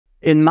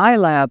In my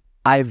lab,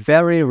 I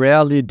very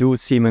rarely do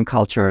semen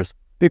cultures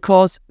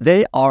because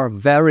they are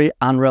very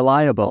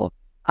unreliable.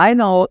 I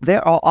know they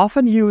are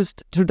often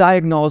used to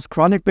diagnose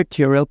chronic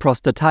bacterial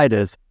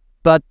prostatitis,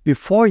 but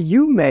before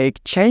you make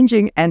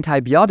changing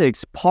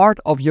antibiotics part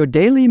of your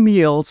daily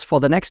meals for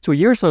the next 2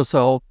 years or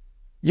so,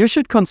 you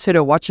should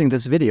consider watching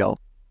this video.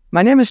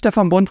 My name is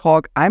Stefan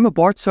Buntrock. I'm a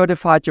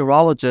board-certified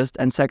urologist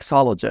and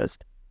sexologist.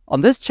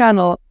 On this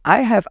channel,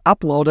 I have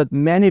uploaded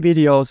many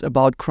videos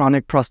about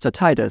chronic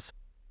prostatitis,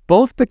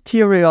 both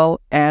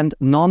bacterial and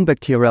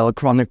non-bacterial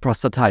chronic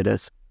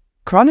prostatitis.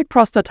 Chronic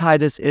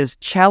prostatitis is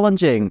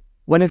challenging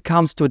when it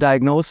comes to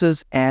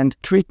diagnosis and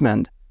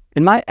treatment.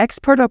 In my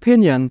expert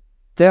opinion,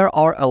 there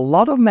are a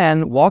lot of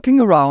men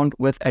walking around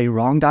with a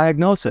wrong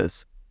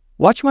diagnosis.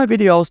 Watch my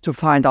videos to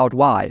find out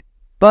why.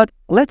 But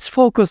let's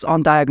focus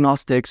on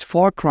diagnostics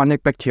for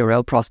chronic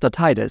bacterial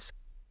prostatitis.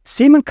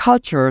 Semen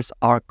cultures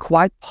are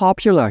quite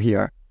popular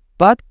here,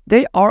 but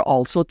they are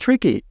also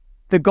tricky.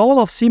 The goal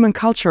of semen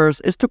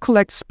cultures is to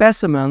collect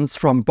specimens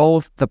from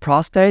both the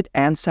prostate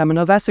and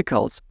seminal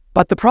vesicles.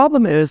 But the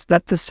problem is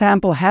that the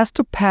sample has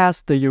to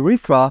pass the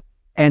urethra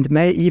and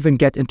may even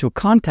get into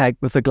contact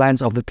with the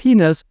glands of the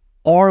penis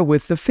or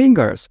with the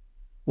fingers.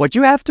 What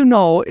you have to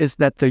know is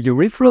that the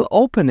urethral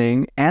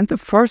opening and the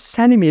first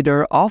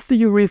centimeter of the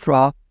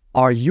urethra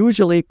are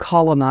usually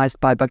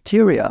colonized by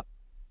bacteria.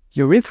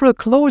 Urethral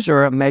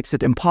closure makes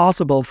it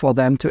impossible for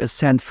them to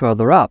ascend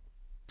further up,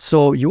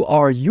 so you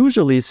are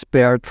usually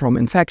spared from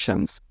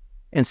infections.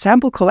 In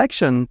sample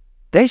collection,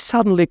 they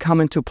suddenly come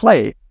into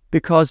play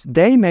because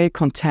they may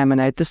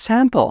contaminate the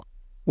sample.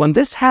 When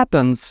this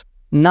happens,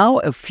 now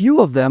a few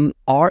of them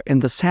are in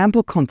the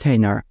sample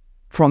container.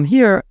 From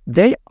here,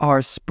 they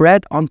are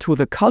spread onto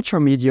the culture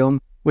medium,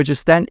 which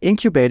is then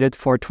incubated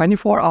for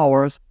 24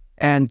 hours,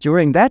 and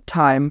during that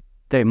time,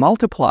 they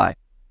multiply,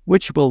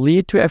 which will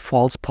lead to a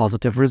false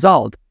positive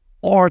result,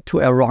 or to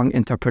a wrong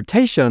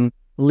interpretation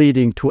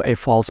leading to a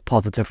false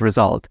positive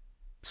result.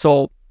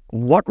 So,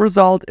 what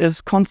result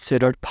is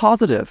considered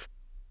positive?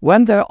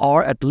 When there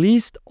are at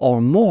least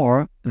or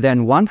more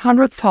than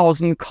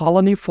 100,000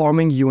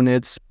 colony-forming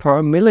units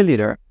per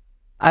milliliter.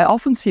 I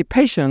often see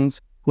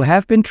patients who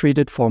have been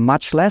treated for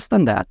much less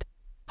than that.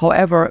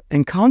 However,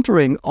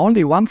 encountering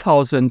only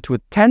 1,000 to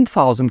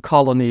 10,000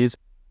 colonies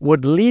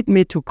would lead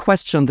me to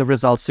question the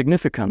result's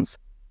significance.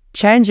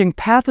 Changing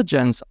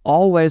pathogens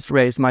always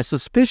raise my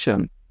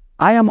suspicion.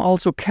 I am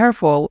also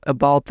careful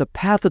about the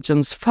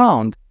pathogens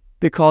found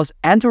because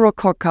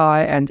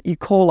Enterococci and E.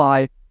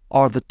 coli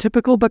are the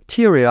typical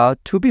bacteria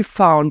to be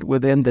found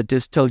within the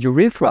distal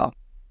urethra.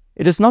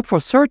 It is not for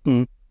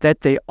certain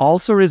that they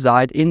also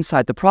reside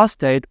inside the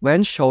prostate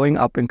when showing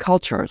up in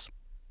cultures.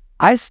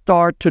 I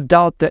start to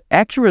doubt the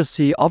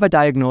accuracy of a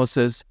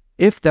diagnosis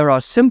if there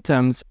are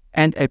symptoms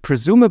and a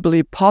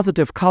presumably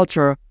positive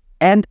culture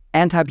and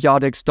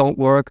antibiotics don't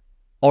work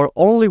or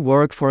only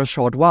work for a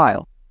short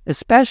while,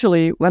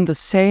 especially when the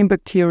same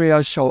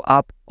bacteria show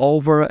up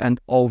over and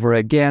over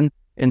again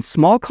in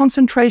small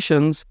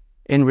concentrations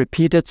in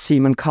repeated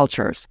semen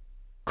cultures.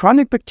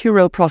 Chronic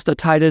bacterial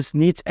prostatitis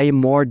needs a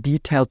more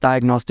detailed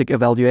diagnostic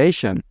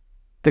evaluation.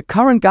 The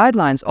current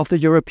guidelines of the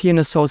European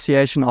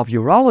Association of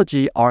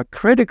Urology are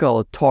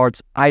critical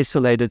towards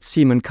isolated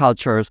semen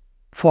cultures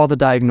for the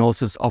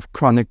diagnosis of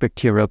chronic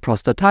bacterial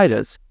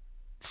prostatitis.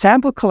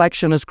 Sample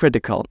collection is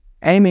critical,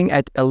 aiming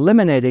at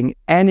eliminating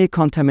any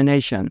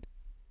contamination.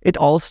 It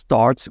all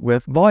starts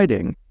with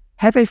voiding.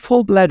 Have a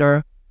full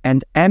bladder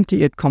and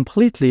empty it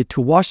completely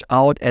to wash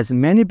out as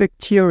many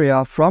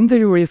bacteria from the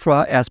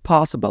urethra as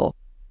possible.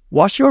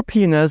 Wash your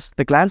penis,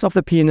 the glands of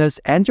the penis,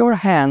 and your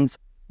hands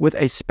with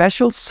a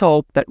special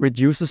soap that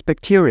reduces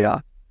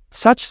bacteria.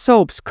 Such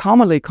soaps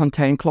commonly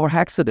contain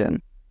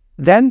chlorhexidine.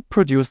 Then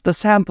produce the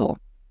sample.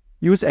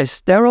 Use a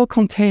sterile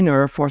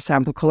container for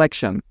sample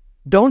collection.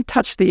 Don't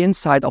touch the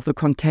inside of the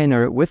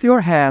container with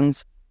your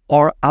hands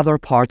or other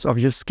parts of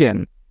your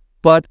skin.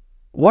 But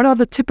what are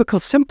the typical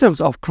symptoms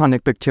of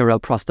chronic bacterial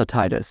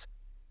prostatitis?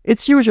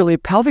 It's usually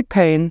pelvic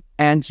pain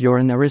and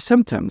urinary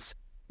symptoms.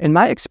 In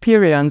my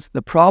experience,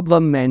 the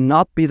problem may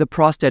not be the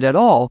prostate at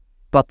all,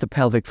 but the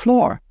pelvic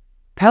floor.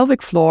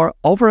 Pelvic floor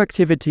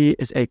overactivity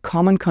is a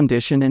common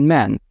condition in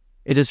men.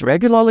 It is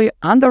regularly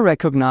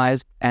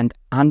under-recognized and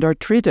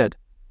under-treated.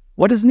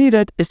 What is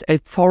needed is a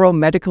thorough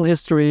medical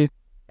history,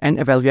 an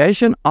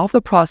evaluation of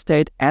the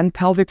prostate and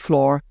pelvic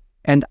floor,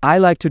 and I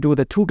like to do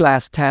the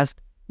 2-glass test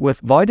with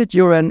voided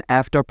urine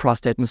after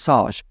prostate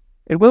massage.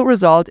 It will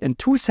result in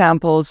 2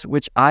 samples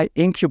which I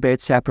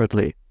incubate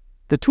separately.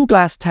 The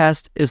 2-glass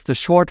test is the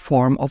short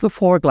form of the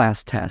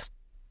 4-glass test.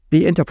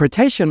 The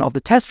interpretation of the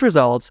test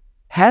results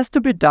has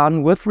to be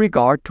done with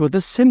regard to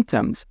the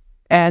symptoms,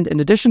 and in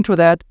addition to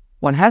that,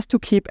 one has to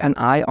keep an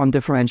eye on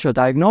differential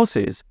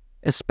diagnoses.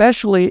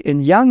 Especially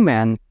in young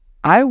men,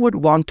 I would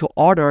want to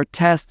order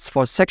tests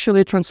for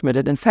sexually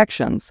transmitted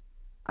infections.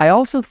 I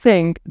also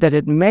think that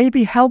it may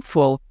be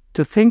helpful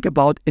to think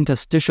about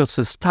interstitial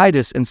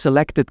cystitis in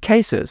selected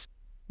cases.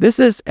 This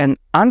is an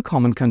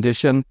uncommon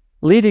condition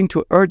leading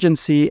to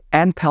urgency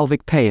and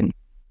pelvic pain.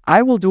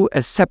 I will do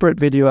a separate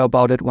video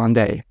about it one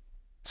day.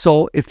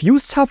 So if you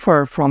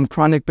suffer from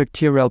chronic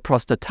bacterial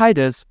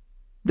prostatitis,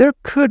 there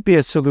could be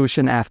a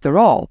solution after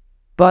all.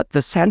 But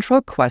the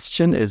central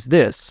question is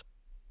this: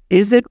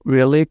 is it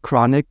really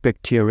chronic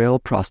bacterial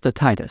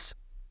prostatitis?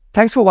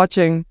 Thanks for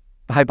watching.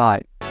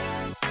 Bye-bye.